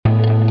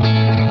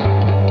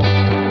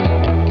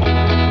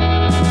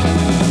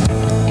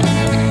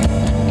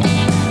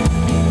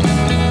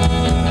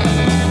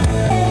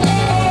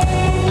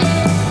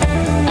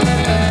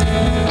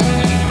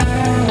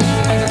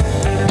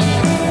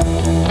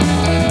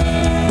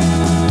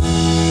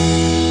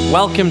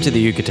Welcome to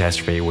the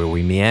Eucatastrophe, where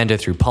we meander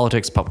through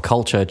politics, pop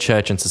culture,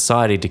 church, and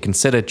society to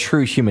consider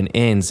true human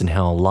ends and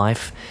how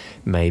life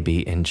may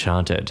be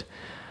enchanted.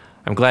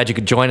 I'm glad you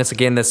could join us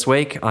again this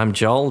week. I'm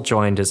Joel,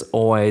 joined as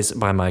always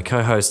by my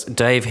co-host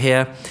Dave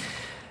here.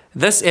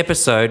 This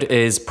episode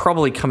is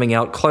probably coming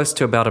out close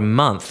to about a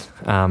month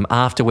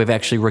after we've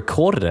actually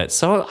recorded it,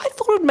 so I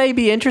thought it may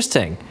be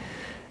interesting.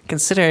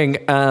 Considering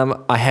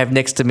I have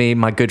next to me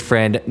my good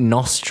friend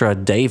Nostra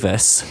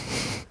Davis,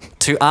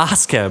 to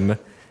ask him,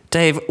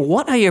 Dave,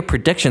 what are your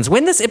predictions?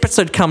 When this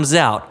episode comes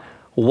out,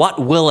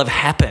 what will have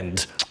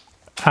happened?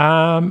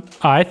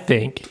 I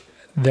think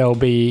there'll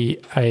be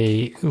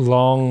a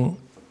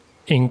long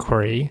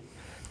inquiry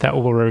that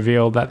will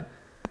reveal that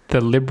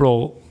the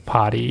Liberal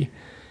Party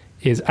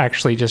is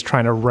actually just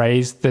trying to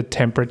raise the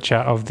temperature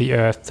of the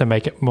Earth to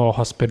make it more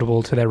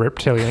hospitable to their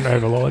reptilian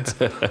overlords.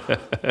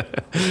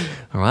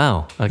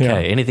 Wow. Okay.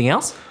 Yeah. Anything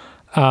else?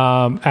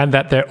 And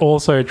that they're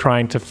also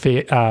trying to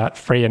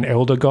free an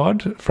elder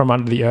god from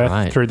under the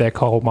earth through their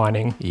coal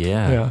mining.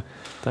 Yeah.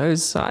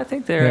 Those, I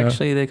think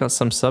they've got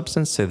some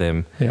substance to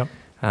them. Yeah.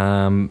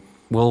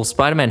 Will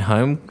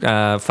Spider-Man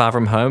Far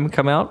From Home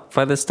come out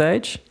by this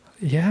stage?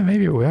 Yeah,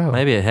 maybe it will.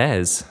 Maybe it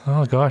has.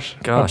 Oh, gosh.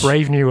 A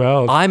brave new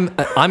world. I'm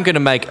going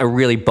to make a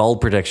really bold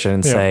prediction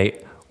and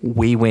say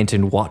we went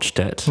and watched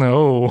it.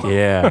 Oh.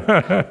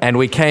 Yeah. And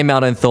we came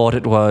out and thought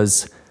it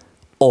was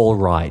all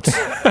right.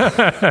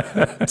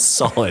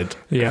 Solid.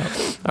 Yeah.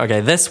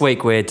 Okay, this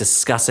week we're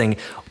discussing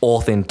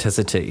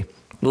authenticity.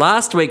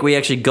 Last week we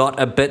actually got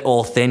a bit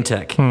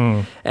authentic.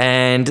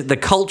 And the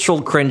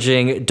cultural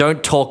cringing,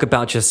 don't talk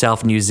about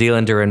yourself, New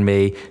Zealander and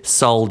me,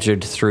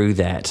 soldiered through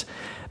that.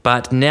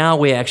 But now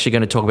we're actually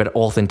going to talk about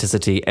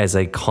authenticity as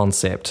a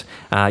concept.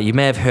 You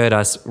may have heard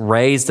us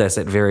raise this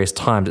at various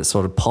times. It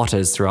sort of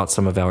potters throughout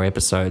some of our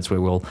episodes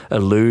where we'll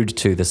allude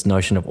to this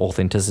notion of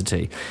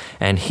authenticity.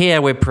 And here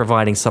we're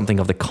providing something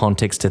of the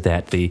context to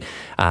that, the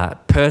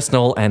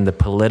personal and the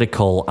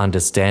political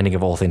understanding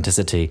of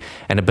authenticity,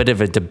 and a bit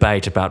of a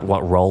debate about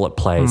what role it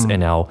plays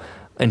in our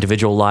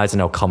individual lives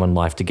and our common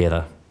life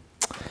together.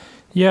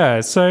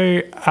 Yeah,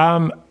 so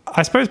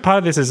I suppose part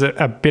of this is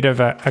a bit of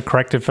a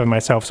corrective for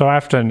myself. So I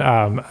often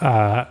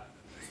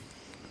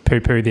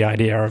poo-poo the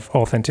idea of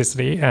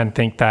authenticity and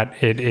think that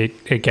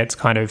it gets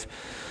kind of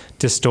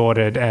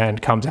distorted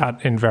and comes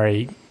out in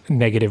very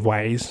negative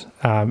ways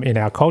in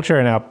our culture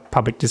and our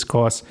public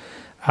discourse.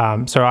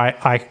 So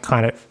I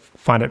kind of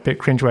find it a bit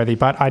cringeworthy,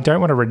 but I don't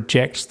want to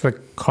reject the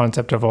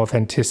concept of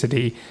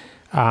authenticity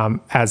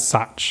as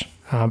such.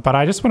 But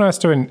I just want us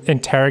to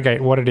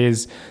interrogate what it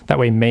is that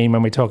we mean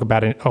when we talk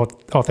about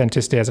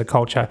authenticity as a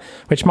culture,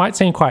 which might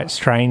seem quite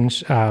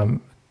strange to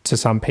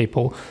some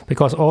people,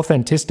 because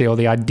authenticity, or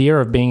the idea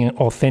of being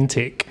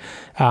authentic,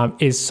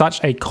 is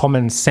such a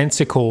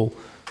commonsensical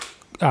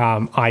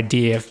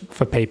idea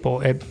for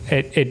people.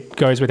 It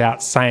goes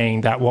without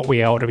saying that what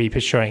we ought to be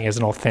pursuing is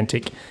an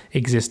authentic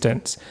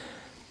existence.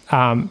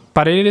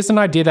 But it is an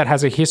idea that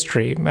has a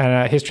history, and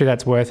a history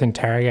that's worth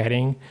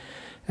interrogating.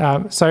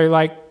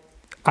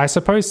 I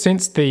suppose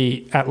since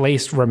the at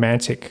least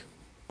Romantic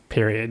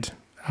period,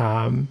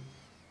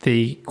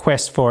 the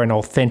quest for an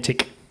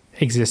authentic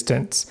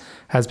existence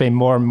has been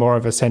more and more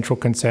of a central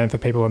concern for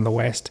people in the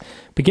West,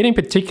 beginning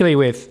particularly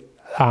with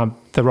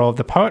the role of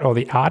the poet or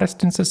the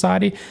artist in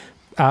society,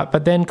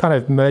 but then kind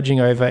of merging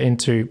over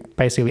into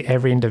basically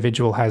every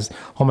individual has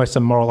almost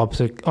a moral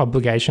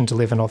obligation to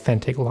live an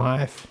authentic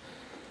life.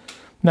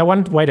 Now,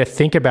 one way to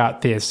think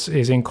about this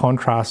is in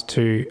contrast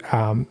to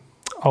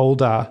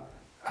older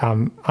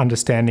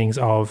understandings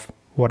of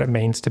what it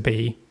means to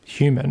be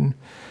human.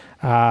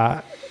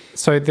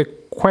 So the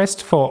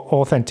quest for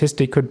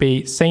authenticity could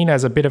be seen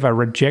as a bit of a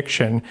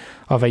rejection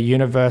of a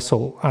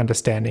universal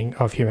understanding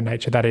of human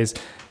nature. That is,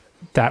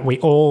 that we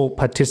all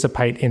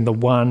participate in the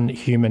one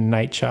human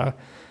nature.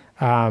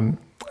 And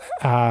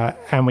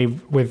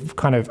we've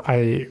kind of,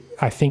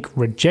 I think,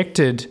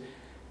 rejected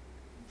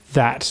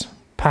that,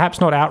 perhaps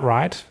not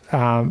outright,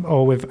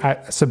 or we've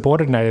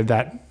subordinated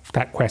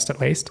that quest, at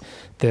least,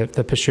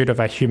 the pursuit of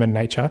a human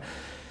nature,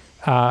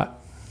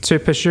 to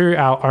pursue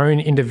our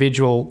own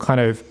individual kind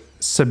of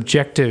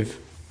subjective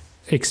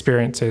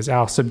experiences,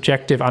 our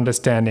subjective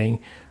understanding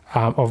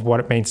of what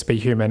it means to be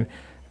human,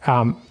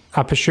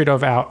 a pursuit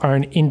of our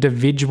own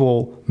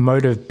individual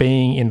mode of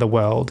being in the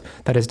world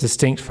that is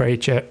distinct for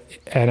each and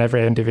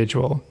every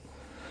individual.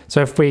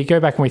 So if we go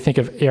back and we think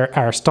of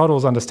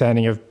Aristotle's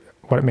understanding of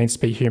what it means to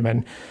be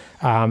human,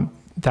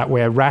 that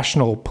we're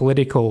rational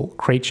political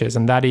creatures,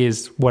 and that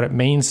is what it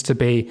means to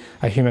be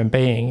a human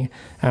being,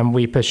 and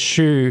we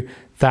pursue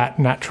that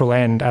natural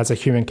end as a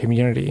human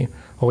community.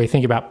 Or we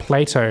think about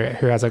Plato,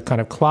 who has a kind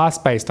of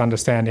class-based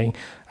understanding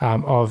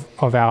of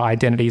our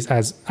identities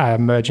as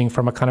emerging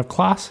from a kind of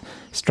class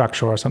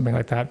structure or something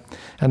like that.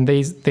 And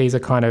these are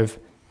kind of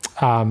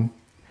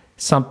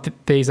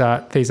these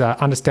are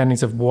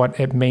understandings of what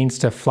it means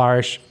to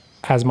flourish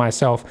as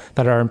myself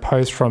that are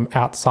imposed from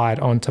outside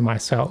onto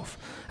myself,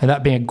 and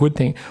that being a good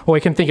thing. Or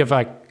we can think of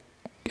like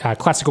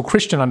classical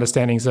Christian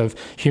understandings of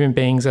human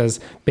beings as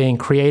being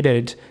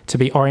created to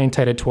be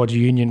orientated towards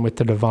union with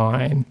the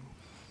divine.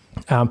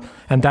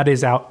 And that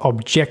is our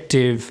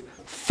objective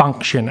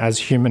function as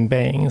human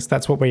beings.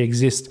 That's what we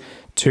exist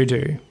to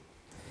do.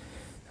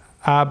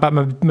 But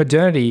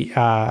modernity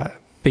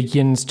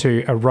begins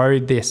to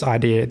erode this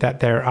idea that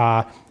there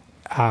are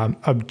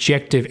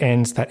objective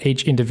ends that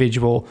each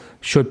individual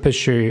should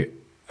pursue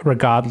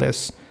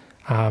regardless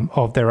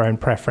of their own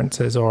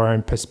preferences or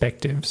own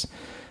perspectives.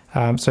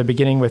 So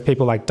beginning with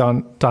people like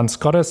Duns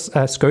Scotus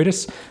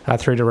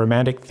through to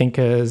romantic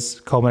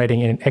thinkers,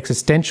 culminating in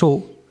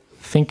existential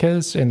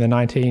thinkers in the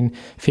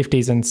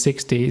 1950s and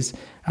 60s,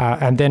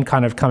 and then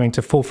kind of coming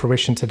to full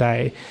fruition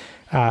today,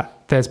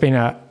 there's been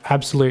an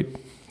absolute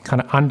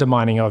kind of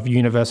undermining of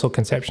universal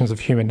conceptions of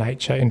human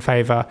nature in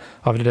favour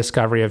of the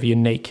discovery of a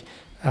unique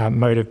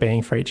mode of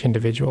being for each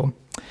individual.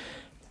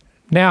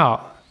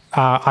 Now,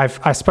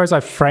 I suppose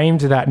I've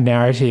framed that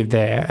narrative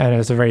there, and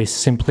as a very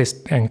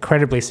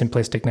incredibly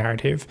simplistic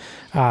narrative.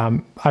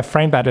 I've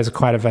framed that as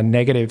quite of a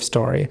negative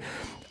story.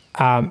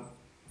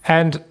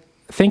 And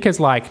thinkers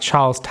like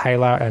Charles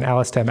Taylor and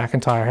Alistair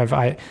McIntyre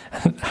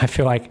I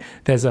feel like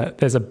there's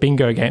a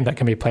bingo game that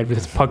can be played with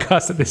this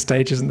podcast at this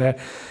stage, isn't there?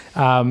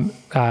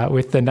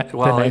 With the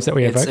names that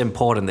we evoke. It's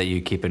important that you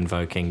keep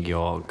invoking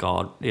your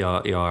God,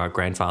 your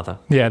grandfather.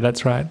 Yeah,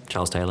 that's right.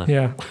 Charles Taylor.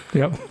 Yeah,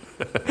 yep.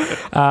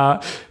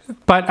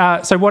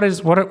 So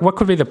what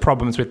could be the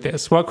problems with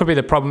this? What could be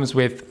the problems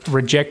with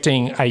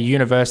rejecting a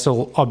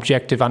universal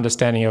objective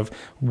understanding of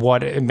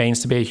what it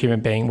means to be a human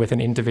being with an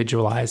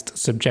individualized,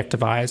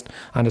 subjectivized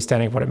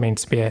understanding of what it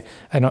means to be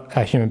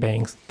a human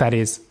being? That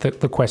is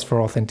the quest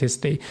for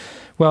authenticity.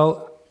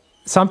 Well,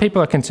 some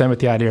people are concerned with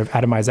the idea of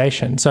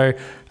atomization. So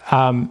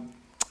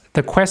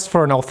the quest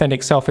for an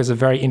authentic self is a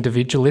very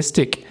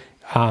individualistic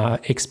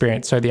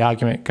experience, so the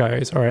argument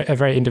goes, or a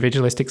very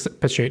individualistic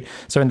pursuit.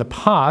 So in the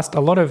past, a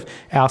lot of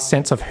our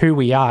sense of who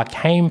we are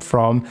came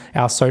from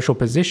our social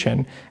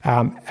position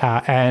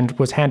and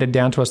was handed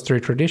down to us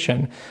through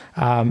tradition.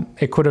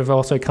 It could have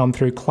also come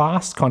through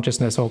class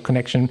consciousness or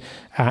connection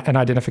and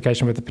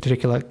identification with a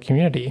particular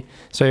community.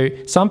 So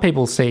some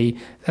people see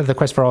the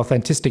quest for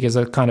authenticity as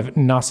a kind of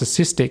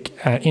narcissistic,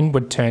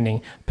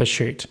 inward-turning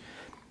pursuit.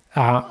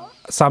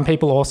 Some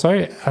people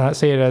also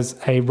see it as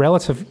a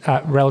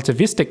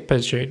relativistic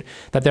pursuit,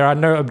 that there are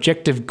no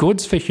objective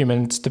goods for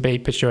humans to be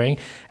pursuing,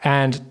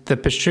 and the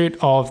pursuit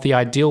of the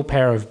ideal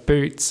pair of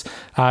boots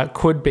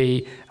could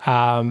be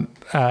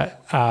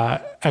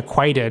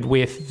equated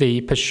with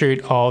the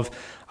pursuit of,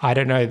 I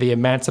don't know, the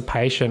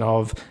emancipation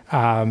of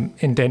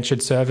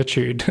indentured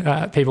servitude,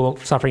 people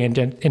suffering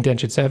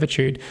indentured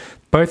servitude.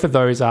 Both of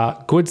those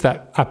are goods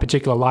that a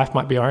particular life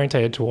might be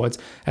orientated towards,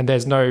 and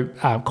there's no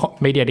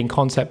mediating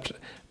concept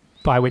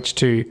by which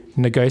to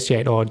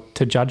negotiate or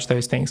to judge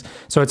those things.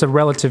 So it's a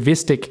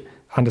relativistic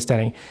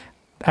understanding.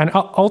 And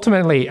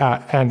ultimately,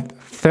 and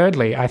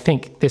thirdly, I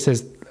think this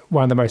is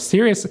one of the most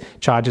serious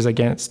charges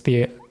against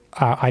the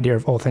idea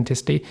of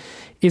authenticity,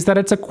 is that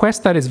it's a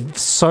quest that is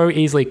so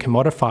easily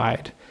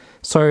commodified.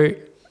 So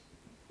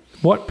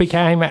what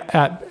came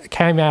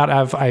out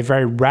of a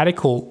very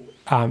radical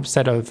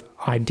set of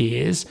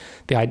ideas,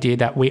 the idea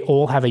that we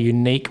all have a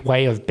unique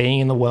way of being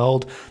in the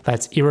world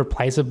that's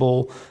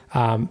irreplaceable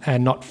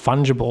and not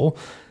fungible,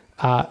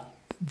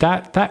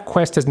 that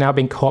quest has now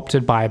been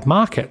co-opted by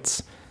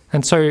markets.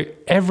 And so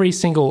every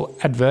single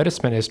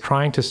advertisement is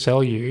trying to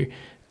sell you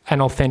an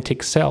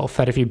authentic self,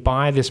 that if you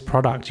buy this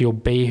product, you'll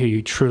be who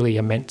you truly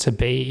are meant to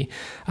be.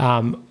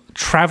 The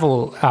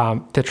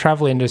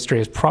travel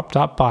industry is propped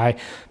up by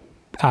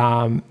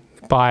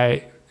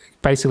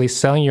basically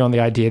selling you on the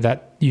idea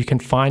that you can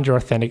find your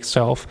authentic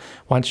self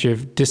once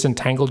you've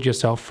disentangled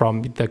yourself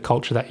from the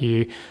culture that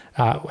you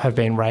have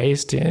been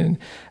raised in.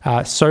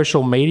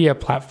 Social media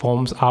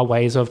platforms are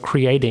ways of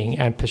creating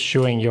and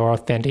pursuing your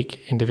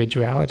authentic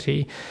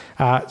individuality.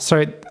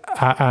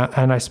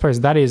 And I suppose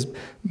that is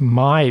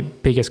my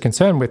biggest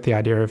concern with the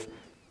idea of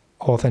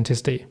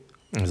authenticity.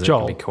 Is it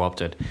Joel? Can be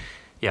co-opted.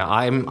 Yeah,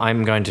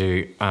 I'm going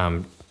to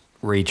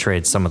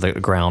retread some of the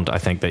ground I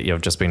think that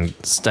you've just been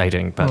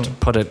stating, but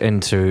put it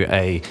into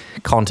a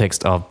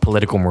context of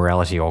political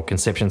morality or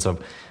conceptions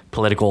of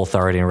political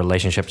authority in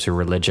relationship to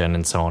religion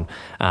and so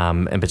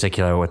on, in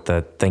particular with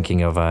the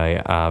thinking of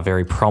a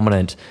very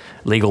prominent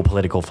legal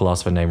political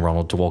philosopher named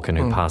Ronald Dworkin,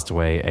 who passed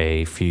away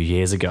a few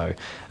years ago.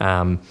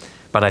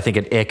 But I think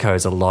it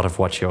echoes a lot of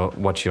what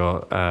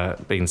you're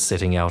been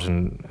setting out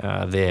in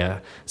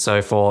there.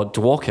 So for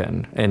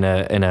Dworkin, in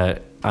a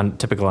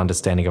typical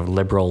understanding of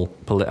liberal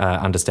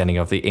understanding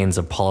of the ends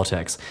of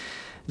politics,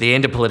 the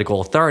end of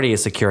political authority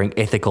is securing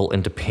ethical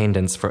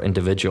independence for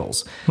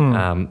individuals.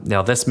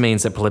 Now, this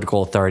means that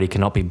political authority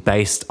cannot be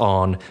based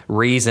on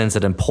reasons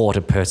that import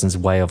a person's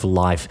way of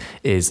life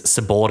is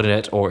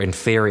subordinate or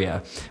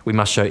inferior. We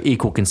must show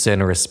equal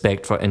concern and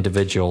respect for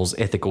individuals'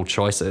 ethical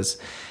choices.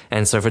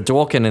 And so for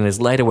Dworkin, in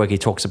his later work, he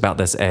talks about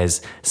this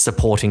as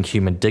supporting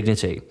human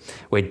dignity,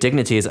 where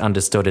dignity is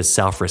understood as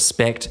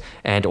self-respect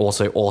and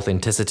also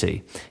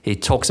authenticity. He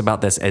talks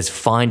about this as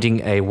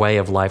finding a way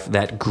of life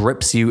that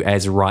grips you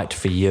as right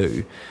for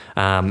you.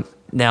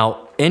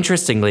 Now,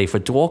 interestingly, for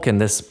Dworkin,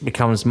 this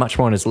becomes much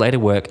more in his later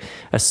work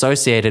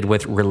associated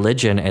with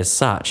religion as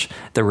such,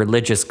 the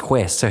religious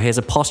quest. So he has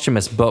a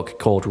posthumous book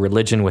called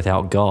Religion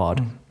Without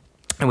God,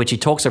 in which he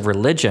talks of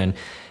religion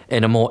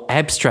in a more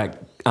abstract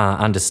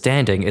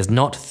understanding is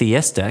not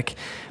theistic,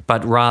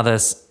 but rather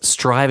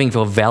striving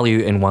for value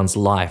in one's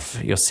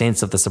life, your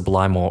sense of the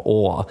sublime or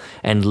awe,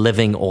 and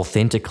living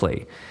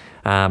authentically.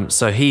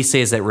 So he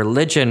says that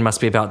religion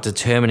must be about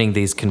determining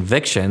these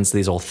convictions,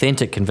 these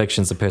authentic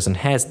convictions a person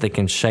has that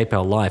can shape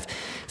our life.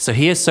 So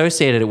he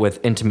associated it with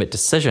intimate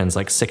decisions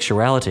like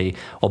sexuality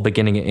or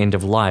beginning and end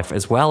of life,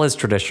 as well as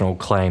traditional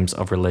claims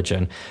of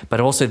religion, but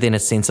also then a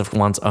sense of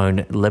one's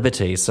own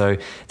liberty. So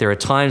there are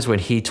times when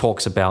he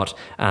talks about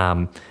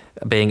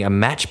being a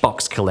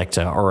matchbox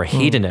collector or a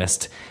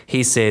hedonist,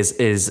 he says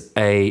is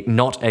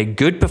not a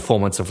good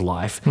performance of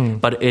life,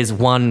 but is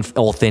one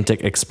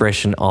authentic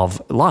expression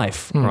of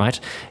life, right?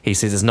 He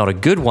says it's not a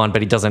good one,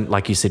 but he doesn't,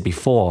 like you said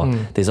before,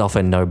 there's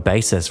often no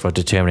basis for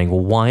determining,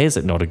 well, why is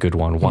it not a good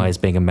one? Why is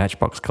being a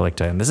matchbox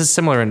collector? And this is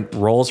similar in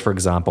Rawls, for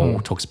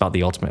example, talks about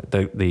the ultimate,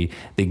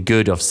 the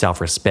good of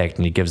self-respect,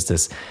 and he gives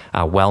this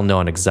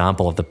well-known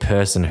example of the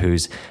person who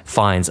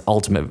finds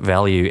ultimate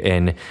value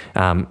in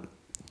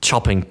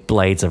chopping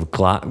blades of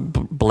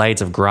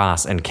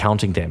grass and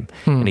counting them,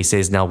 and he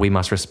says, "Now we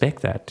must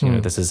respect that. You know,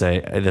 this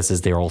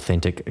is their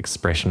authentic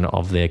expression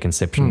of their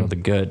conception of the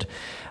good."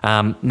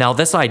 Now,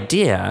 this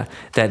idea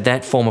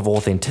that form of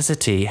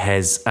authenticity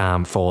has,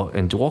 in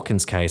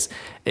Dworkin's case,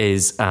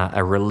 is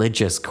a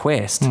religious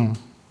quest.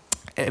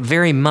 It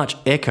very much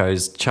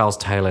echoes Charles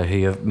Taylor, who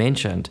you've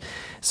mentioned.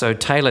 So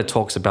Taylor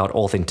talks about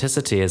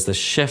authenticity as the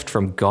shift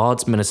from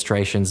God's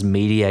ministrations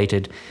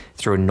mediated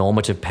through a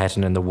normative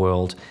pattern in the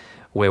world,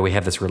 where we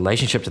have this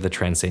relationship to the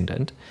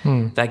transcendent,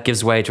 that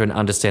gives way to an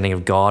understanding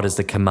of God as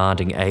the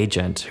commanding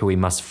agent who we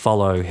must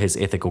follow his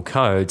ethical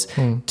codes,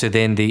 to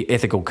then the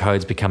ethical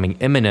codes becoming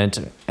immanent,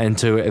 and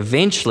to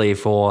eventually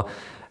for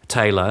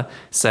Taylor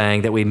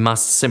saying that we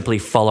must simply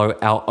follow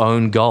our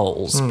own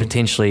goals,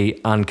 potentially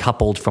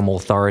uncoupled from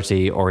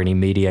authority or any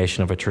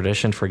mediation of a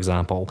tradition, for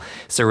example.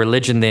 So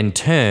religion then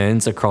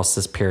turns across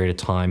this period of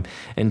time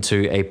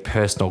into a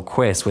personal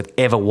quest with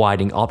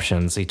ever-widening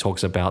options. He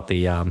talks about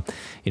the,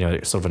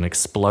 sort of an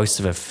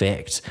explosive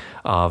effect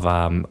of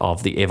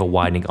the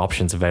ever-widening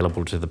options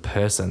available to the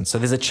person. So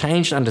there's a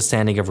changed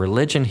understanding of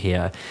religion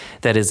here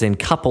that is then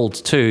coupled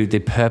to the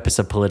purpose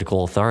of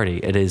political authority.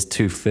 It is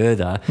to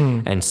further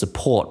and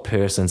support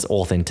person's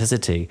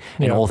authenticity.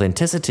 And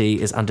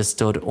authenticity is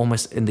understood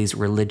almost in these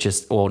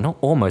religious, or not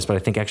almost, but I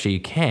think actually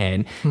you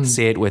can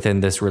see it within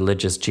this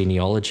religious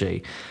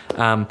genealogy.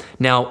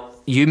 Now,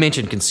 you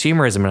mentioned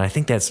consumerism, and I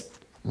think that's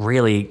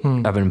really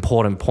of an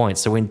important point.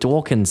 So when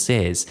Dworkin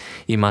says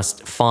you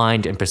must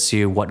find and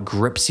pursue what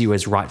grips you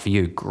as right for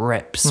you,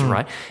 grips,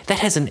 right? That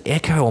has an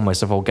echo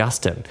almost of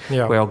Augustine,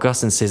 where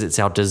Augustine says it's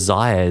our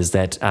desires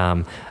that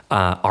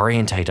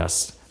orientate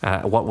us,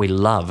 what we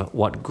love,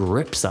 what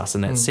grips us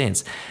in that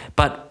sense.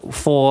 But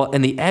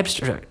in the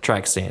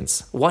abstract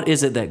sense, what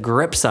is it that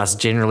grips us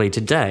generally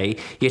today?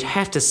 You'd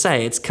have to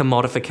say it's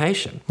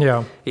commodification.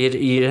 Yeah.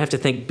 You'd have to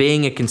think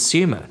being a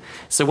consumer.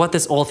 So what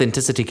this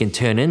authenticity can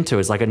turn into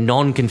is like a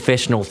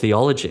non-confessional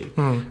theology,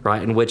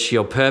 right? In which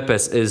your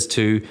purpose is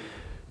to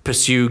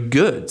pursue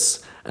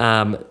goods.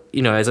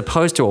 As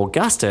opposed to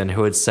Augustine,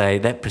 who would say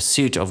that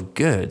pursuit of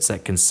goods,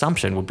 that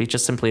consumption, would be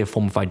just simply a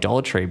form of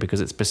idolatry because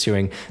it's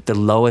pursuing the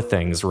lower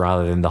things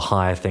rather than the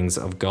higher things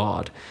of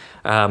God.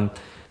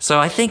 So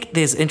I think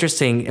there's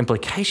interesting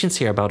implications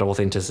here about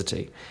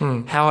authenticity,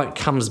 how it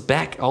comes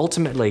back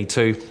ultimately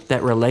to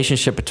that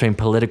relationship between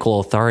political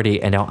authority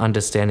and our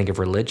understanding of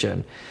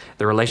religion,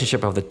 the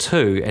relationship of the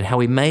two, and how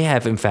we may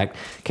have, in fact,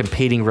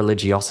 competing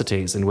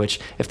religiosities in which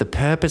if the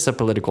purpose of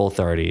political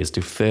authority is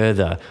to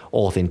further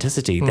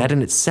authenticity, that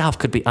in itself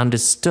could be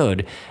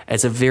understood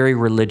as a very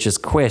religious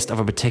quest of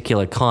a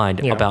particular kind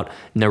about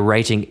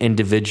narrating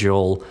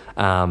individual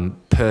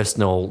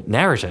personal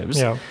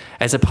narratives,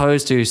 as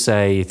opposed to,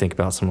 say, you think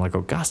about something like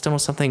Augustine or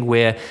something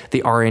where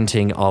the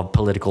orienting of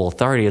political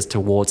authority is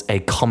towards a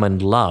common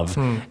love,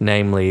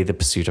 namely the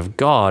pursuit of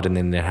God, and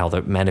then how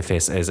that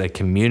manifests as a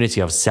community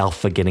of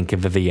self-forgetting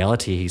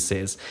conviviality, he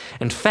says.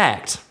 In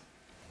fact,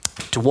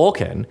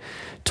 Dworkin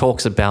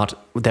talks about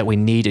that we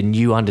need a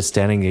new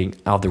understanding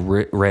of the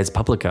res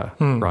publica,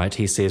 right?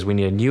 He says we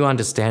need a new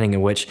understanding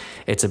in which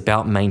it's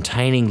about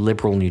maintaining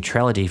liberal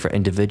neutrality for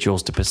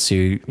individuals to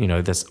pursue,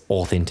 this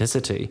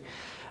authenticity.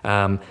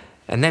 And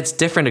that's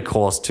different, of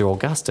course, to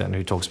Augustine,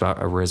 who talks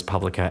about a res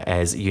publica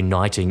as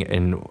uniting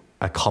in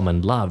a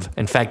common love.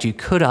 In fact, you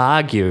could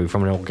argue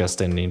from an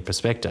Augustinian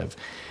perspective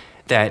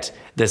that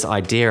this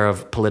idea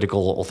of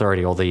political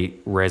authority, or the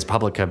res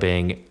publica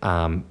being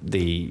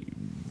the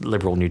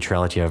liberal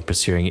neutrality of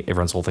pursuing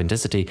everyone's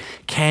authenticity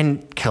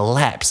can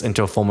collapse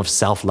into a form of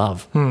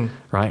self-love,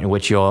 right? In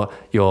which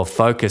your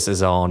focus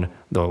is on,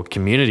 the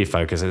community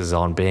focus is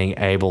on being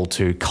able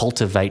to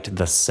cultivate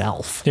the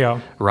self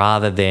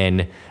rather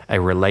than a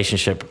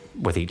relationship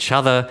with each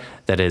other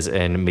that is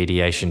in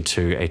mediation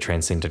to a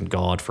transcendent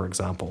God, for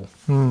example.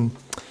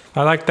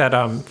 I like that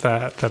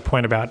the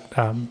point about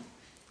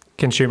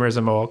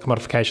consumerism or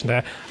commodification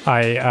there.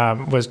 I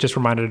was just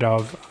reminded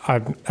of,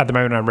 at the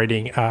moment I'm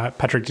reading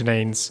Patrick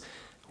Deneen's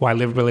Why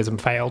Liberalism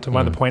Failed. And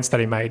one of the points that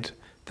he made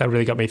that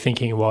really got me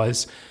thinking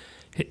was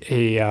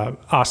he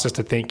asked us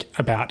to think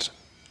about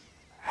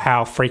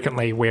how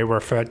frequently we're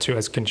referred to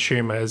as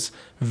consumers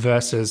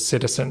versus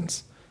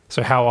citizens.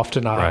 So how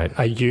often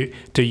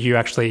do you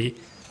actually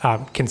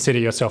consider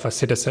yourself a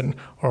citizen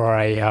or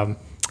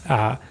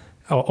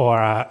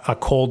are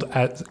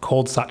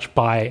called such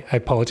by a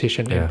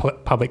politician in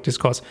public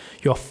discourse?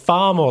 You're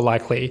far more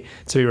likely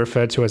to be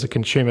referred to as a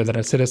consumer than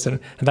a citizen,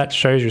 and that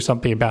shows you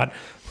something about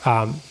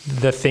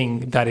the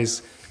thing that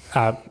is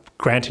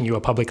granting you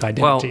a public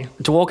identity.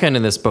 Well, Dworkin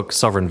in this book,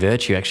 Sovereign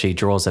Virtue, actually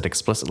draws that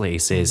explicitly. He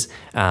says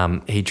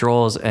he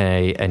draws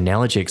an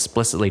analogy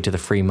explicitly to the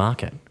free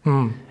market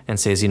and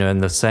says, in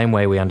the same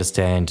way we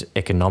understand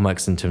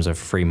economics in terms of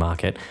free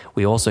market,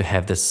 we also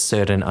have this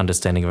certain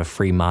understanding of a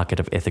free market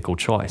of ethical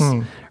choice,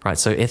 right?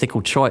 So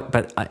ethical choice,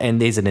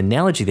 and there's an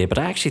analogy there, but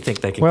I actually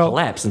think they can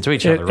collapse into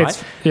each other,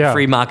 right?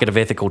 Free market of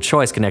ethical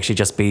choice can actually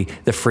just be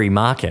the free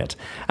market.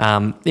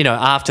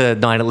 After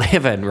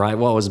 9/11, right,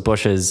 what was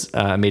Bush's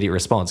immediate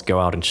response? Go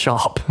out and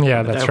shop.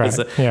 Yeah, that's right.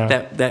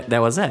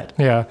 That was it.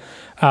 Yeah.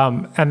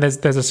 And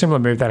there's a similar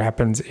move that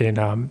happens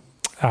in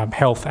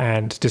health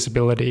and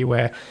disability,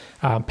 where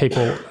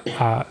people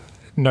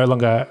no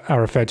longer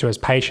are referred to as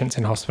patients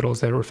in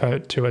hospitals; they're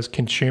referred to as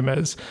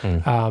consumers.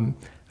 And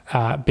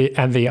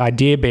the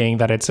idea being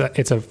that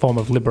it's a form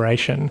of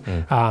liberation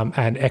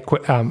and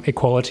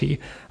equality,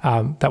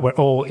 that we're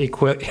all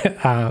equal,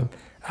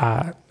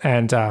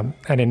 and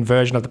an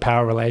inversion of the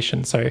power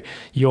relation. So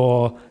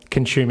you're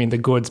consuming the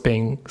goods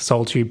being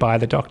sold to you by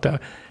the doctor.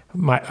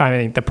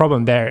 The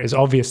problem there is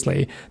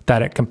obviously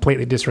that it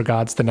completely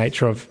disregards the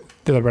nature of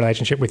the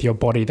relationship with your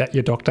body that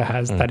your doctor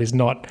has. That is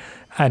not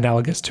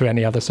analogous to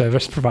any other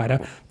service provider.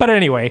 But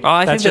anyway,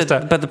 but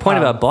the point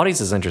about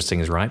bodies is interesting,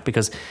 is right,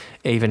 because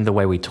even the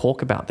way we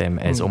talk about them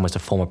as almost a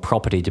form of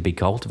property to be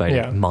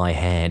cultivated, my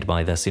hand,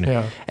 my this,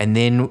 and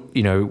then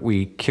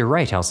we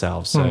curate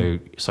ourselves. So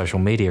social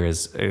media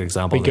is an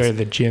example. We go to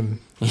the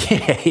gym.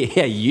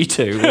 Yeah, you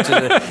too, which is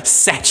a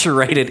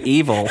saturated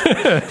evil.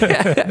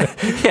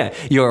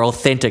 Your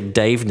authentic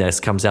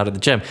Daveness comes out at the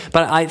gym.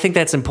 But I think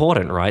that's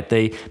important, right?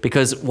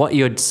 Because what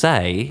you'd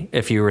say,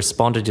 if you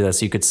responded to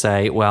this, you could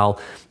say, well,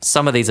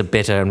 some of these are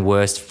better and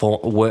worse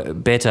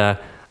better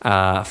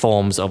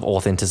forms of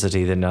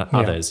authenticity than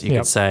others. You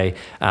could say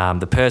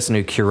the person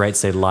who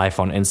curates their life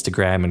on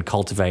Instagram and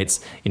cultivates,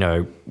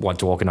 what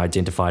Dworkin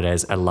identified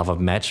as a love of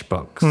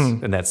matchbooks,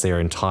 and that's their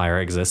entire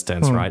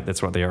existence, right?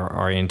 That's what they're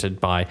oriented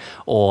by.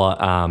 Or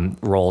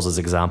Rawls's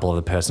example of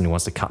the person who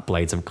wants to cut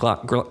blades of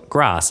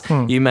grass.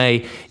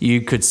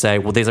 You could say,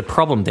 well, there's a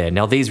problem there.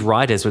 Now, these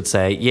writers would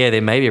say, yeah,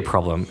 there may be a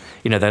problem.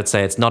 They'd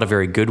say it's not a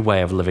very good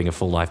way of living a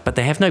full life, but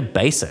they have no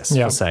basis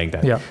for saying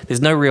that.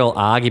 There's no real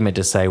argument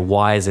to say,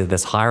 why is there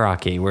this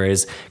hierarchy?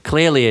 Whereas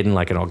clearly in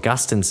like an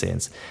Augustine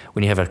sense,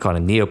 when you have a kind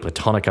of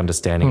Neoplatonic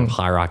understanding of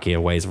hierarchy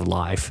of ways of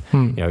life,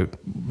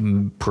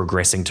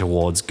 progressing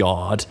towards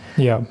God,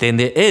 then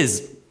there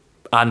is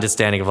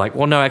understanding of like,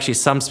 well, no, actually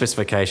some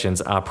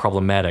specifications are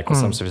problematic or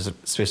some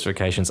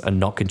specifications are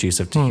not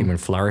conducive to human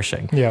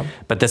flourishing.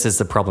 But this is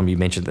the problem you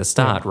mentioned at the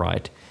start,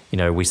 right?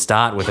 We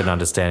start with an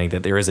understanding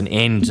that there is an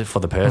end for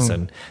the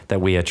person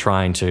that we are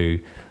trying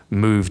to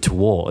move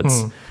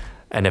towards.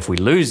 And if we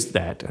lose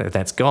that, if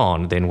that's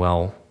gone, then,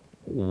 well,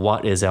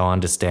 what is our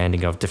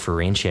understanding of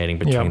differentiating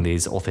between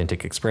these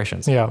authentic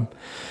expressions?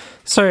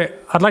 So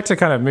I'd like to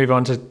kind of move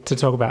on to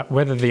talk about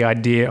whether the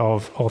idea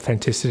of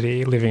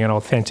authenticity, living an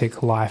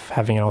authentic life,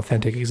 having an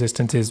authentic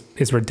existence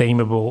is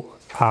redeemable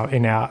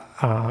in a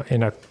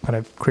kind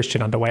of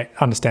Christian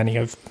understanding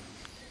of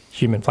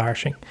human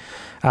flourishing.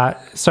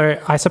 So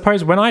I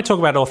suppose when I talk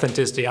about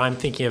authenticity, I'm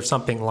thinking of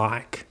something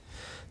like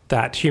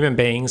that human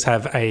beings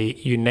have a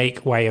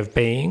unique way of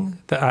being,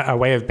 a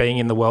way of being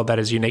in the world that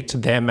is unique to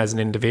them as an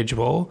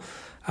individual,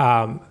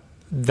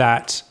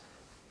 that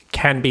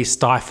can be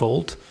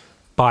stifled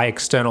by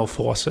external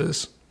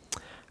forces.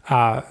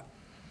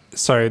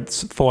 So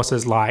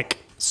forces like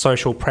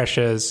social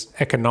pressures,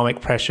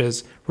 economic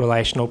pressures,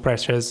 relational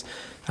pressures.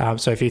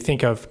 So if you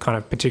think of kind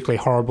of particularly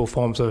horrible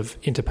forms of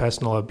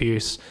interpersonal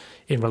abuse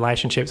in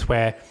relationships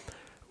where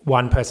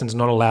one person's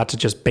not allowed to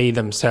just be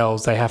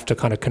themselves, they have to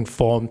kind of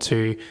conform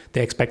to the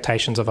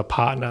expectations of a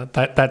partner.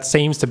 That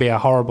seems to be a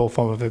horrible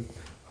form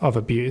of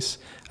abuse.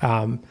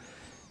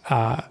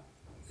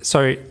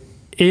 So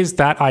is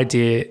that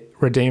idea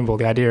redeemable,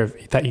 the idea of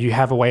that you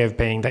have a way of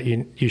being that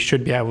you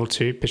should be able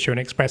to pursue and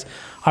express?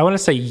 I want to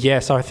say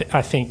yes. I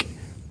think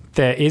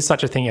there is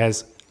such a thing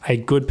as a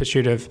good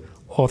pursuit of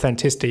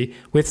authenticity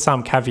with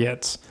some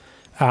caveats.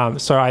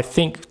 So I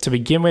think to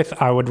begin with,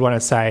 I would want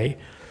to say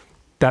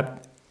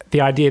that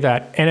the idea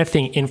that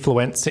anything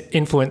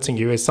influencing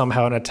you is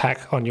somehow an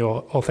attack on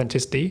your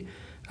authenticity,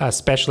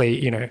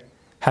 especially,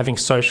 having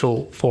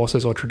social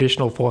forces or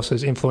traditional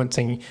forces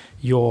influencing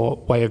your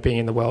way of being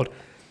in the world.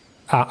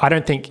 I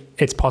don't think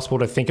it's possible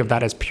to think of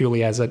that as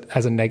purely as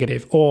a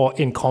negative or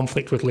in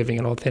conflict with living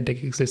an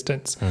authentic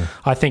existence.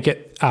 I think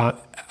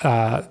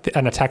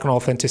an attack on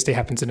authenticity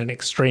happens in an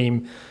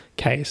extreme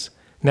case.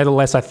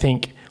 Nevertheless, I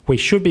think we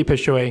should be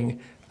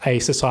pursuing a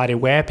society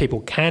where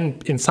people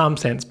can, in some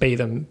sense, be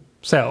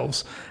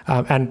themselves,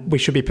 and we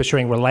should be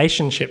pursuing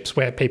relationships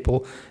where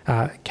people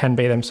can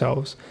be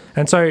themselves.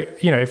 And so,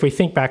 if we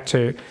think back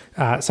to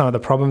some of the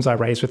problems I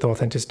raised with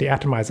authenticity,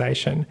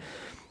 atomization,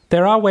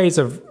 there are ways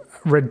of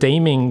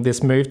redeeming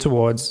this move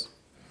towards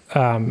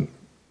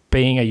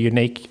being a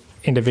unique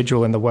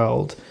individual in the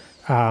world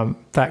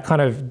that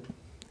kind of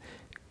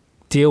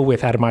deal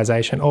with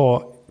atomization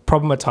or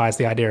problematize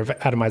the idea of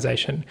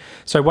atomization.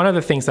 So one of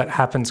the things that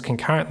happens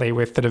concurrently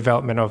with the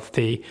development of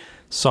the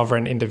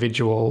sovereign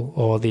individual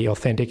or the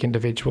authentic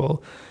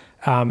individual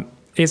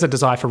is a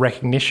desire for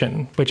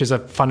recognition, which is a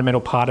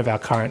fundamental part of our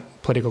current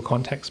political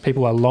context.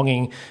 People are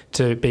longing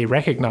to be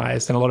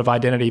recognised, and a lot of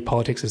identity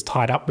politics is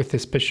tied up with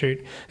this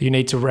pursuit. You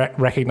need to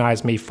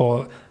recognise me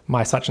for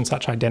my such and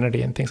such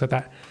identity and things like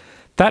that.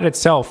 That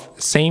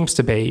itself seems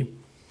to be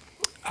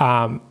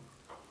a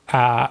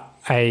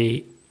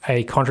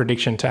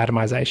contradiction to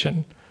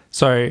atomization.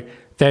 So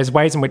there's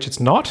ways in which it's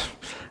not,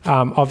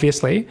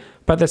 obviously,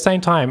 but at the same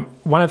time,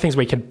 one of the things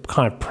we can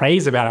kind of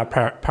praise about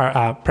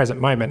our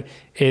present moment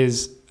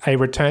is a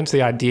return to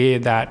the idea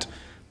that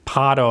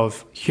part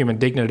of human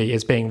dignity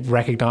is being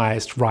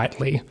recognised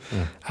rightly.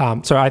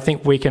 So I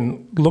think we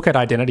can look at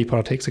identity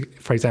politics,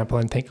 for example,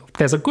 and think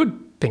there's a good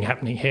thing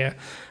happening here.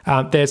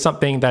 There's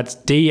something that's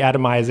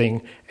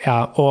de-atomizing,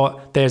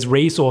 or there's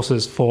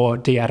resources for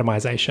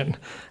de-atomization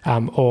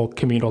or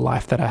communal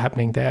life that are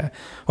happening there.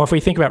 Or if we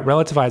think about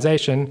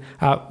relativization,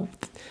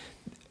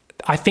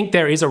 I think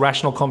there is a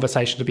rational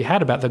conversation to be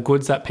had about the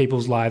goods that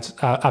people's lives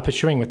are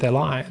pursuing with their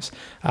lives.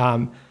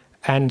 And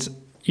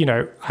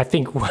I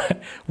think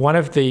one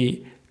of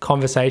the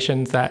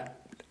conversations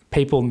that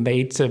people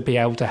need to be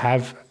able to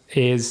have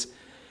is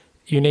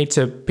you need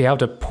to be able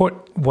to put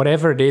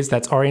whatever it is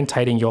that's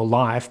orientating your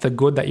life, the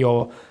good that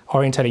you're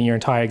orientating your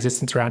entire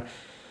existence around.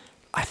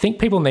 I think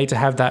people need to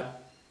have that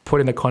put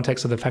in the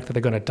context of the fact that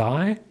they're going to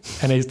die.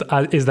 And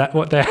is that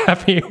what they're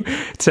happy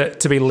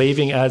to be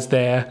leaving as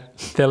their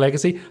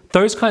legacy?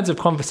 Those kinds of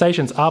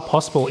conversations are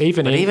possible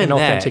even in an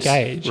authentic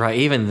age. Right,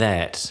 even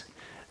that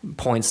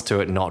points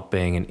to it not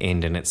being an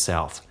end in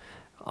itself,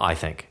 I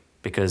think,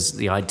 because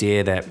the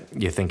idea that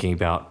you're thinking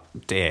about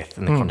death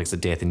in the context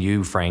of death and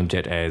you framed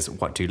it as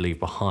what do you leave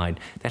behind,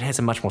 that has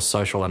a much more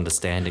social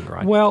understanding,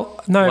 right? Well,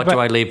 no, what do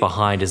I leave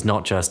behind is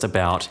not just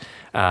about,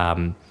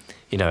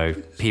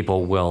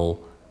 people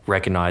will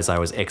recognize I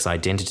was X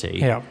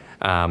identity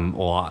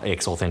or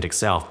X authentic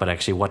self, but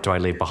actually what do I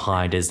leave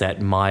behind is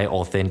that my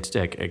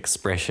authentic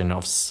expression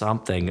of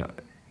something,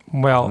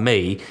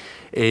 me,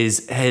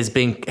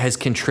 has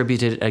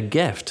contributed a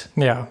gift.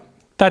 Yeah,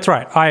 that's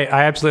right. I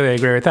absolutely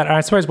agree with that.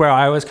 I suppose where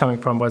I was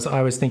coming from was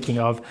I was thinking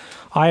of,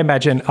 I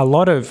imagine a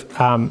lot of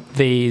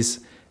these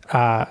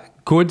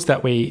goods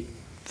that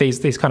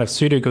these kind of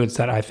pseudo goods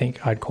that I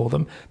think I'd call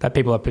them, that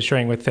people are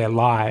pursuing with their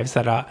lives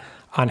that are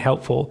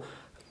unhelpful,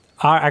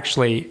 are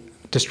actually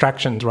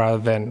distractions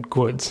rather than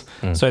goods.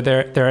 So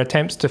they're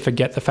attempts to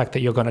forget the fact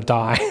that you're going to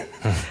die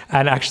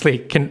and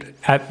actually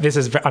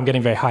I'm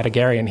getting very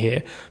Heideggerian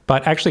here,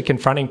 but actually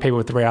confronting people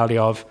with the reality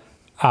of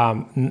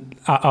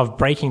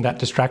breaking that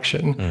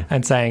distraction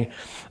and saying,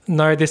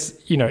 no,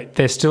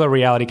 there's still a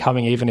reality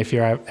coming even if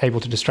you're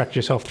able to distract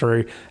yourself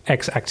through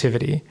X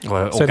activity.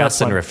 Well, so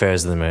Augustine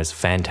refers to them as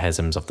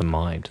phantasms of the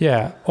mind.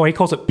 Yeah, or he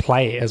calls it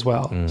play as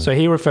well. So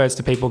he refers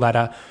to people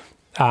that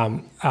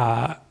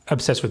are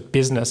obsessed with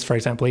business, for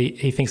example.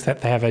 He thinks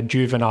that they have a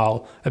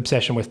juvenile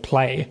obsession with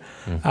play.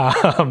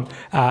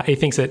 He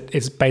thinks that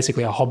it's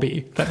basically a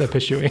hobby that they're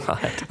pursuing,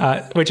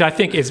 which I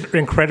think is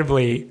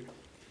incredibly,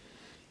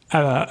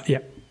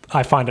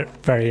 I find it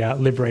very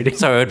liberating.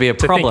 So it would be a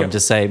problem to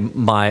say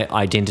my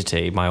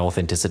identity, my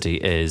authenticity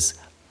is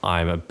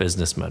I'm a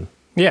businessman.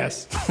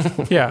 Yes,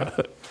 yeah.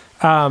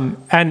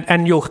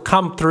 And you'll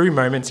come through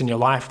moments in your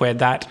life where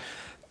that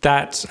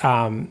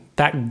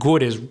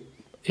good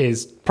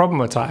is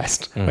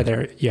problematized,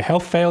 whether your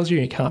health fails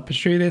you can't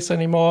pursue this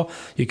anymore,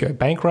 you go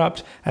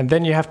bankrupt, and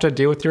then you have to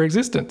deal with your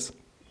existence.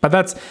 But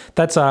that's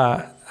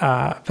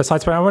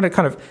besides, but I want to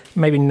kind of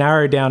maybe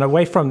narrow down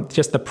away from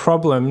just the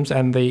problems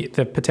and the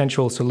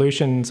potential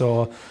solutions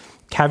or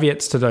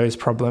caveats to those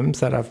problems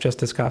that I've just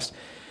discussed.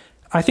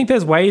 I think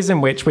there's ways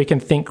in which we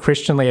can think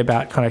Christianly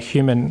about kind of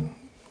human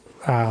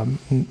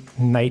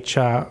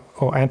nature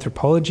or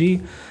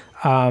anthropology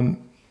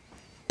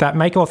that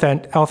make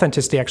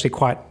authenticity actually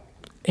quite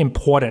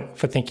important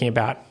for thinking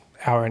about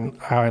our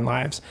own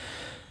lives.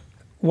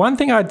 One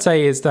thing I'd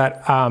say is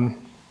that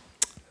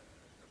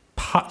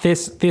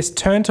this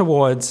turn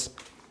towards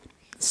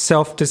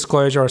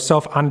self-disclosure or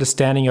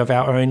self-understanding of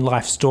our own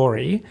life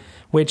story,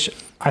 which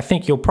I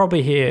think you'll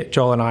probably hear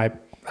Joel and I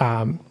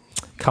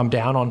come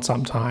down on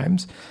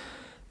sometimes.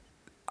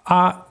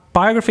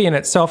 Biography in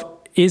itself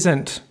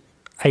isn't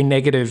a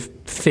negative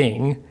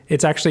thing.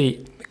 It's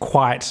actually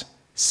quite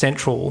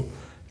central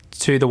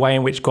to the way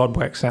in which God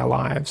works in our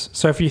lives.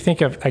 So if you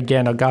think of,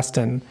 again,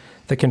 Augustine,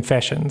 the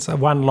Confessions,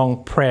 one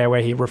long prayer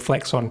where he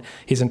reflects on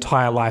his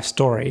entire life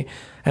story,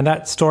 and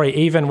that story,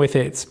 even with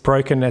its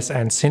brokenness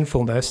and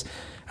sinfulness,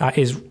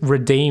 is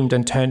redeemed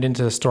and turned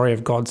into the story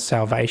of God's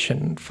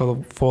salvation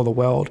for the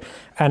world.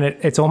 And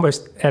it's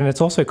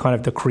also kind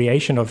of the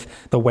creation of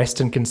the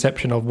Western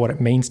conception of what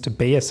it means to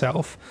be a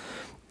self.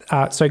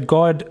 So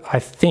God, I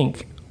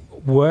think,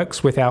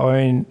 works with our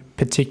own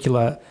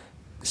particular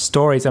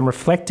stories, and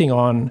reflecting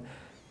on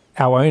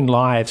our own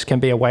lives can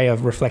be a way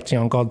of reflecting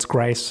on God's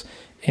grace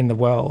in the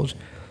world.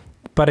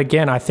 But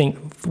again, I think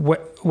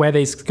where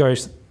this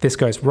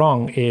goes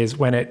wrong is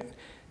when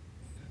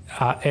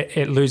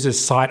it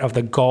loses sight of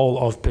the goal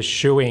of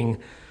pursuing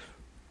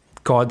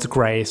God's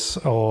grace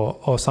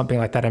or something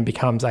like that, and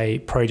becomes a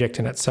project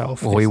in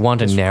itself. Well, we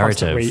want a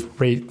narrative.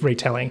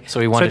 Retelling. So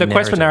the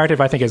quest for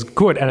narrative, I think, is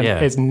good and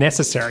is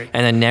necessary.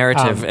 And the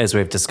narrative, as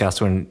we've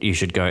discussed,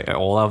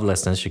 all our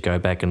listeners should go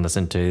back and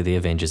listen to the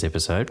Avengers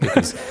episode,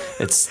 because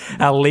it's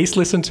at least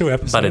listen to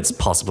episode. But it's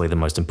possibly the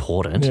most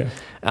important,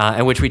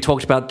 in which we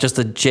talked about just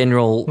the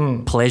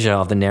general pleasure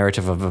of the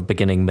narrative of a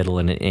beginning, middle,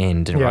 and an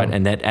end, right?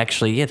 And that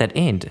actually, that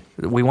end,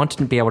 we want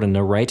to be able to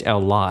narrate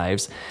our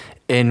lives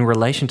in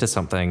relation to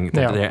something,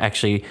 that they're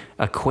actually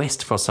a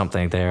quest for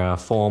something. They're a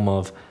form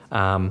of,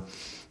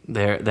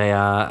 they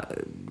are,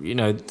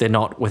 they're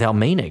not without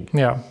meaning.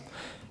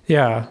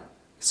 Yeah.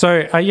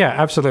 So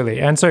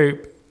absolutely. And so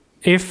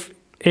if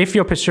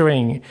you're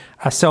pursuing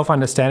a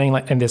self-understanding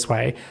in this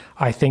way,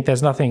 I think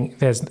there's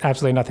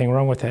absolutely nothing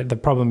wrong with it. The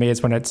problem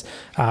is when it's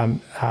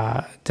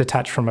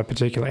detached from a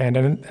particular end.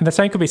 And the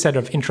same could be said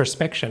of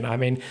introspection. I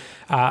mean,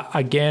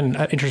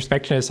 again,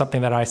 introspection is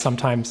something that I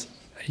sometimes,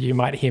 you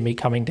might hear me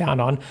coming down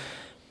on,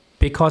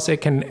 because it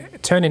can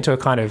turn into a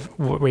kind of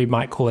what we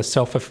might call a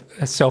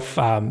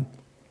self-consuming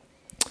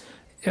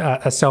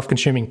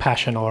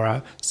passion, or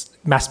a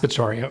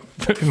masturbatory.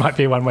 It might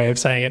be one way of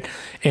saying it.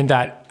 In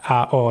that,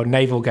 or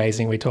navel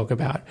gazing, we talk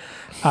about.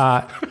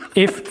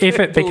 If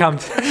it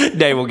becomes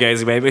navel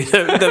gazing, maybe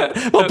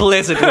the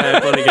blessed way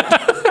of putting it.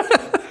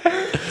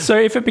 So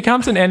if it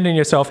becomes an end in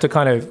yourself to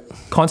kind of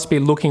constantly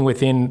looking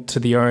within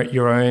to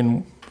your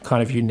own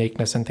kind of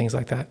uniqueness and things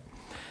like that,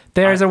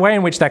 there is a way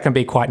in which that can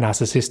be quite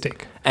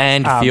narcissistic.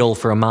 And fuel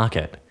for a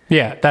market.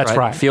 Yeah, that's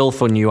right. Fuel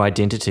for new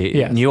identity.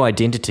 Yeah. New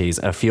identities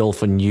are fuel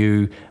for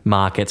new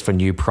markets, for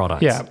new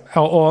products. Yeah,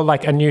 or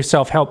like a new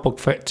self-help book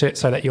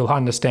so that you'll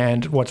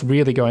understand what's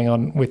really going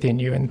on within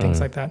you and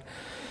things like that.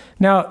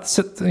 Now,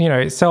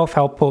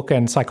 self-help book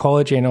and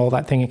psychology and all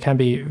that thing, it can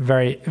be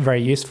very,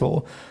 very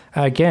useful.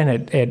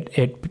 Again,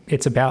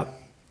 it's about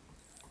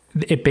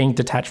it being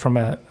detached from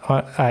a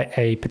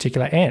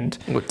particular end.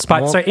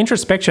 So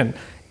introspection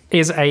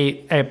is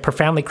a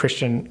profoundly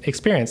Christian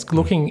experience,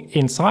 looking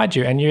inside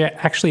you, and you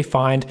actually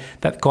find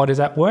that God is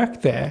at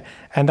work there.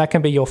 And that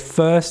can be your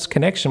first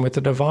connection with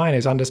the divine,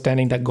 is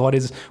understanding that God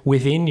is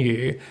within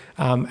you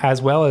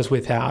as well as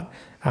without.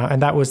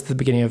 And that was the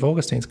beginning of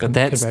Augustine's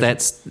conversion.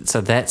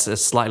 That's a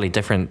slightly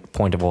different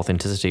point of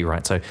authenticity,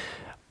 right? So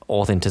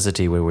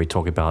authenticity, where we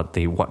talk about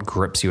what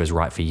grips you as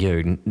right for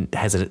you,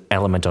 has an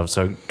element of,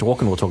 so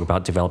Dworkin will talk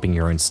about developing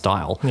your own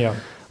style. Yeah.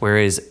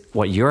 Whereas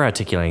what you're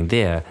articulating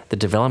there, the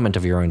development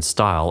of your own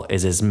style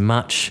is as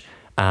much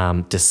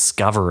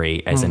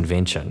discovery as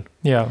invention.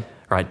 Yeah.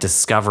 Right?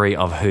 Discovery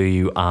of who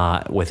you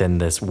are within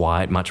this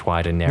much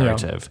wider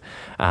narrative.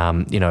 Yeah.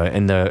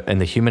 In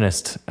the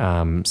humanist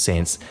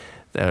sense,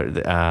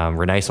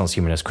 Renaissance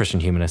humanist,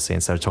 Christian humanist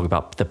sense, they talk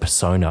about the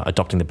persona,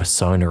 adopting the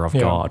persona of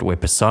God, where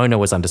persona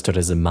was understood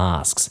as the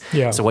masks.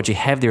 Yeah. So what you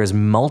have there is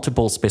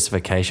multiple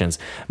specifications,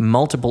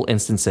 multiple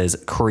instances,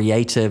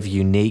 creative,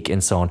 unique,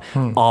 and so on,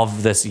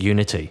 of this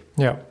unity.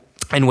 Yeah.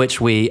 In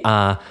which we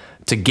are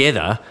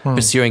together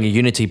pursuing a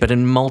unity, but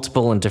in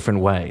multiple and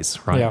different ways,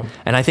 right? Yeah.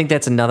 And I think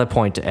that's another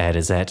point to add,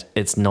 is that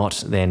it's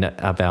not then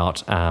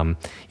about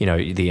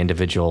the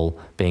individual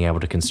being able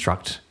to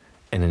construct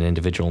in an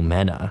individual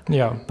manner,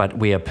 but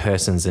we are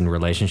persons in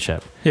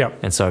relationship. Yeah.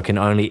 And so it can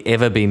only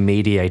ever be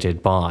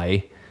mediated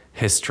by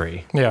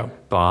history,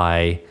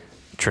 by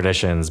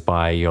traditions,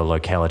 by your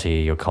locality,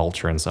 your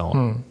culture, and so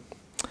on.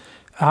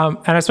 And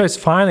I suppose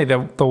finally,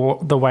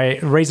 the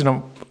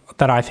reason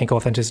that I think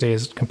authenticity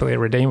is completely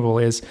redeemable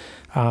is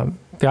the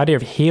idea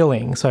of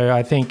healing. So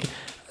I think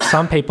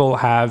some people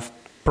have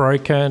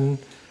broken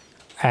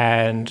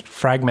and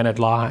fragmented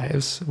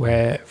lives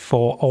where,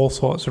 for all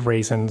sorts of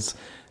reasons,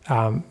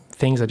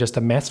 things are just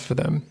a mess for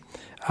them.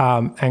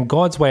 And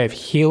God's way of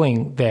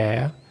healing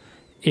there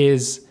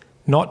is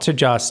not to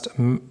just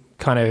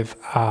kind of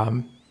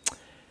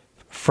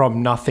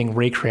from nothing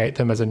recreate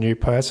them as a new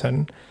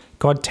person.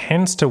 God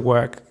tends to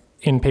work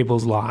in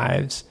people's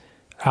lives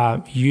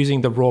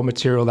using the raw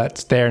material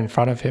that's there in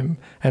front of him.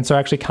 And so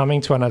actually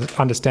coming to an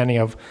understanding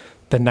of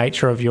the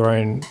nature of your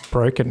own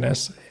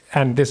brokenness.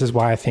 And this is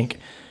why I think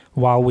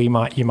while you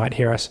might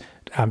hear us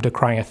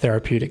decrying a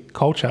therapeutic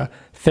culture,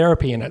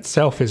 therapy in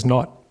itself is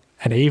not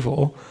an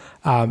evil.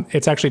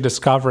 It's actually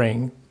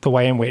discovering the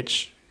way in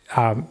which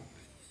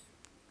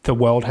the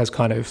world has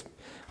kind of,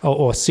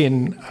 or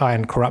sin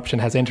and corruption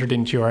has entered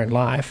into your own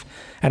life,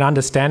 and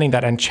understanding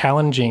that and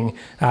challenging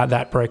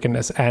that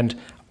brokenness and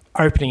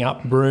opening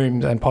up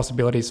rooms and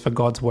possibilities for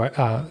God's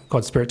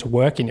Spirit to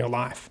work in your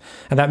life.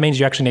 And that means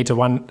you actually need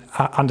to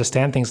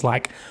understand things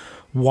like,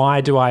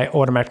 why do I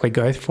automatically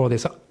go for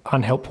this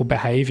unhelpful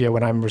behavior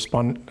when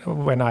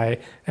I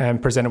am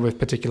presented with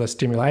particular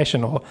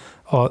stimulation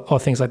or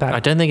things like that? I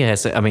don't think it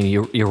has to, I mean,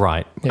 you're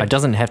right. Yeah. It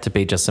doesn't have to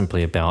be just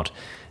simply about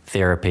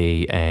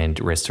therapy and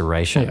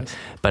restoration, yes.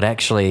 but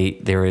actually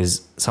there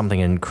is something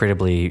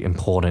incredibly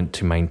important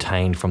to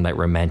maintain from that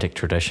romantic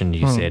tradition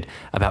you said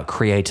about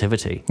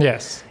creativity.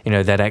 Yes. You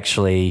know, that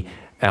actually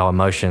our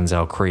emotions,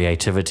 our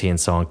creativity and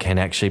so on can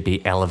actually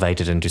be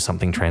elevated into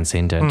something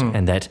transcendent,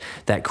 and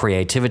that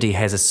creativity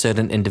has a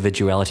certain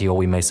individuality, or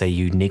we may say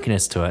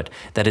uniqueness to it,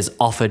 that is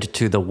offered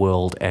to the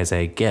world as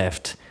a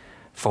gift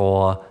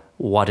for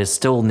what is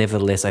still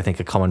nevertheless, I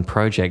think, a common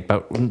project.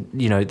 But,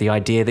 you know, the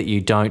idea that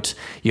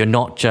you're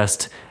not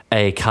just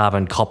a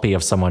carbon copy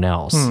of someone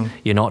else.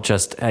 You're not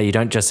just, you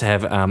don't just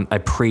have a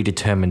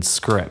predetermined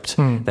script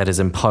that is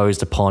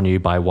imposed upon you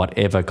by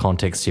whatever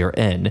context you're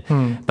in,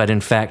 but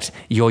in fact,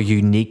 you're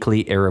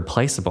uniquely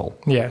irreplaceable.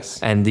 Yes.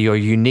 And your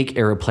unique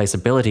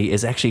irreplaceability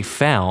is actually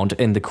found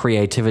in the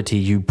creativity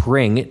you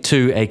bring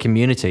to a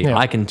community. Yeah.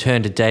 I can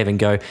turn to Dave and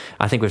go,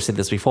 I think we've said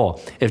this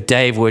before, if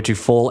Dave were to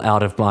fall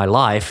out of my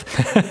life,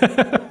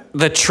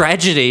 the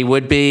tragedy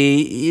would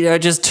be, you know,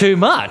 just too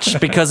much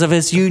because of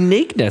his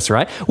uniqueness,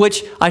 right?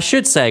 Which I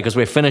should say, because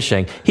we're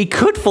finishing, he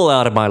could fall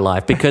out of my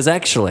life because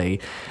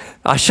actually,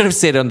 I should have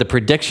said on the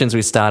predictions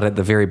we started at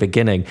the very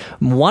beginning,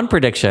 one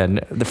prediction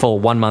for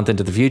 1 month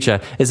into the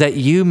future is that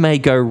you may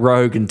go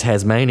rogue in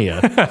Tasmania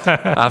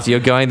after you're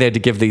going there to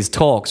give these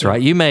talks,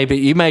 right? You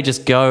may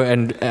just go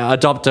and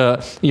adopt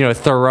a, you know,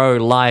 Thoreau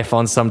life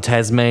on some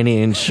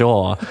Tasmanian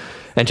shore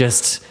and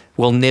just...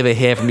 we'll never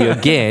hear from you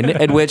again,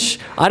 in which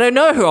I don't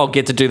know who I'll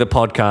get to do the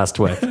podcast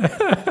with.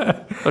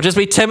 It'll just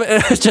be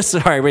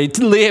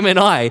Liam and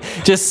I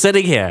just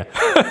sitting here,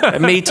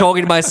 me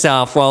talking to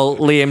myself while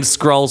Liam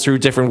scrolls through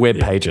different web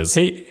pages.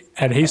 He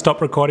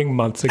stopped recording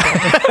months ago.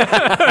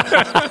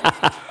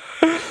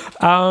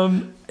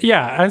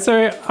 Yeah, and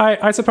so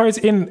I suppose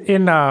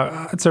in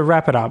to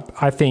wrap it up,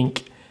 I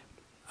think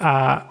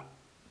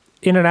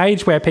in an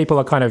age where people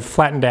are kind of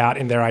flattened out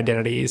in their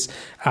identities,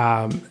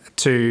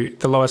 to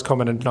the lowest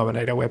common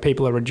denominator, where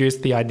people are reduced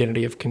to the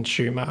identity of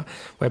consumer,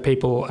 where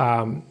people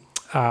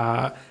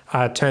are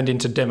turned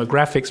into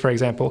demographics, for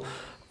example.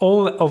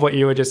 All of what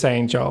you were just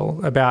saying, Joel,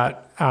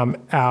 about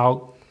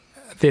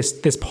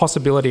this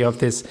possibility of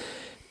this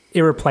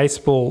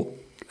irreplaceable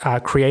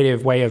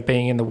creative way of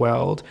being in the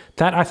world,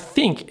 that I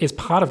think is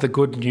part of the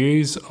good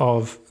news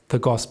of the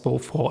gospel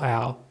for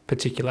our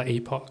particular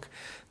epoch,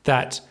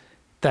 that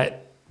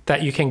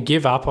you can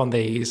give up on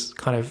these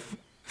kind of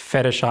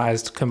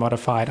fetishized,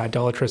 commodified,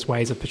 idolatrous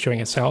ways of pursuing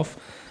yourself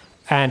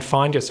and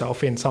find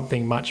yourself in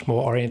something much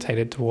more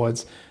orientated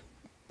towards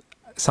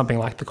something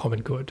like the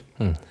common good.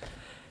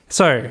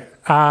 So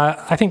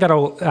I think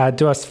that'll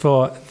do us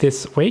for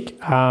this week.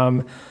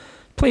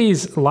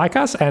 Please like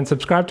us and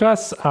subscribe to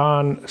us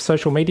on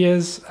social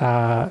medias.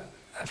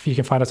 You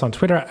can find us on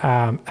Twitter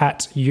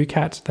at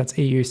UCAT, that's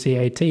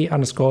EUCAT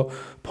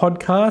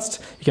 _podcast.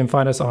 You can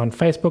find us on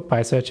Facebook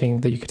by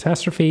searching The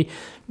Eucatastrophe.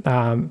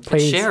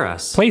 Please share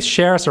us. Please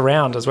share us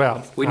around as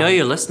well. We know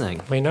you're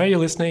listening. We know you're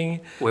listening.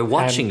 We're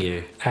watching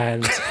you.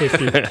 And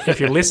if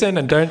you listen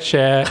and don't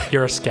share,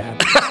 you're a scam.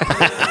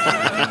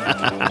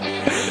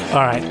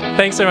 All right.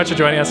 Thanks so much for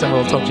joining us, and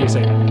we'll talk to you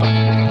soon.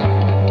 Bye.